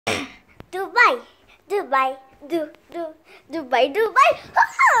Dubai, Dubai, Dubai, Dubai.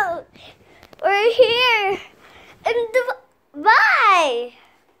 Oh, we're here in Dubai.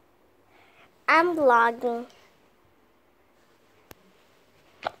 I'm vlogging.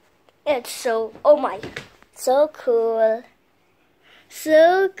 It's so, oh my, so cool.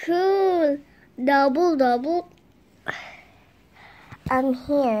 So cool. Double. I'm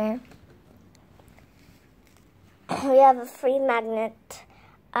here. We have a free magnet.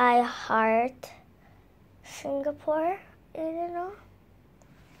 I heart Singapore. You know?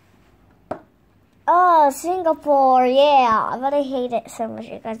 Oh, Singapore, yeah. But I hate it so much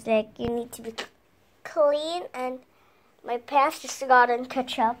because like you need to be clean, and my pants just got in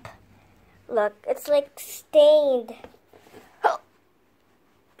ketchup. Look, it's like stained.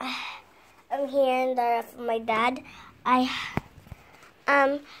 I'm here in the ref of my dad.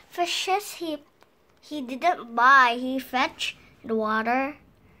 Fishes he didn't buy. He fetched the water.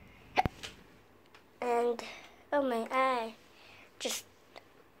 And oh my, I just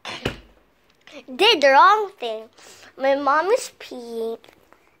did the wrong thing. My mom is peeing,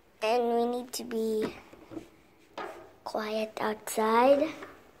 and we need to be quiet outside.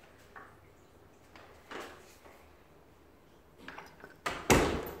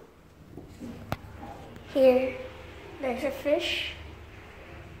 Here, there's a fish,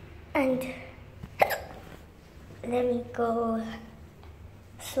 and let me go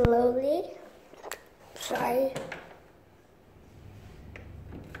slowly. Sorry.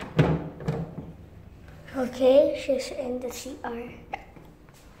 Okay, she's in the CR.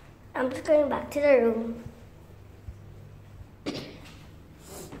 I'm just going back to the room.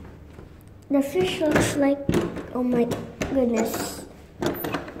 The fish looks like, oh my goodness.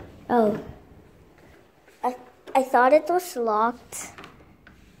 Oh. I thought it was locked.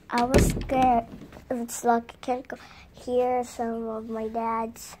 I was scared. If it's locked, I can't go. Here are some of my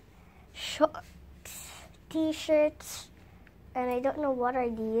dad's shorts, t-shirts, and I don't know what are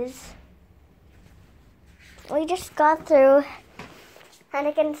these. We just got through, and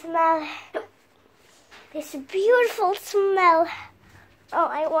I can smell this beautiful smell. Oh,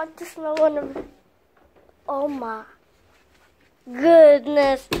 I want to smell one of them. Oh my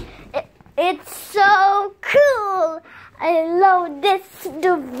goodness. It's so cool. I love this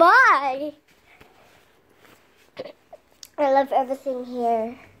Dubai. I love everything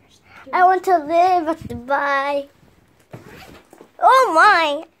here. I want to live at Dubai. Oh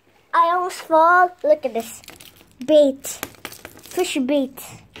my. I almost fall. Look at this. Bait. Fish bait.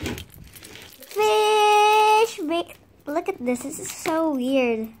 Fish bait. Look at this. This is so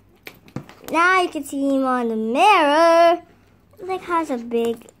weird. Now you can see him on the mirror. Like has a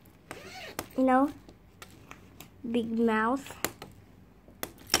big, you know, big mouth.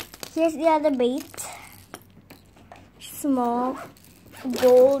 Here's the other bait. Small,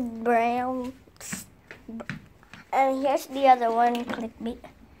 gold, brown. And here's the other one, clickbait.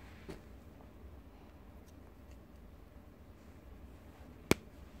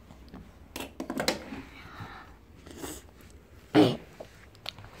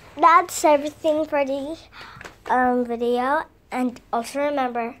 That's everything for the video. And also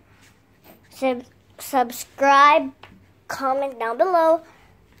remember, subscribe, comment down below,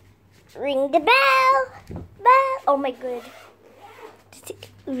 ring the bell, oh my god,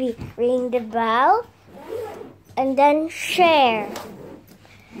 ring the bell, and then share.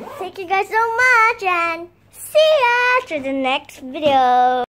 Thank you guys so much, and see ya to the next video.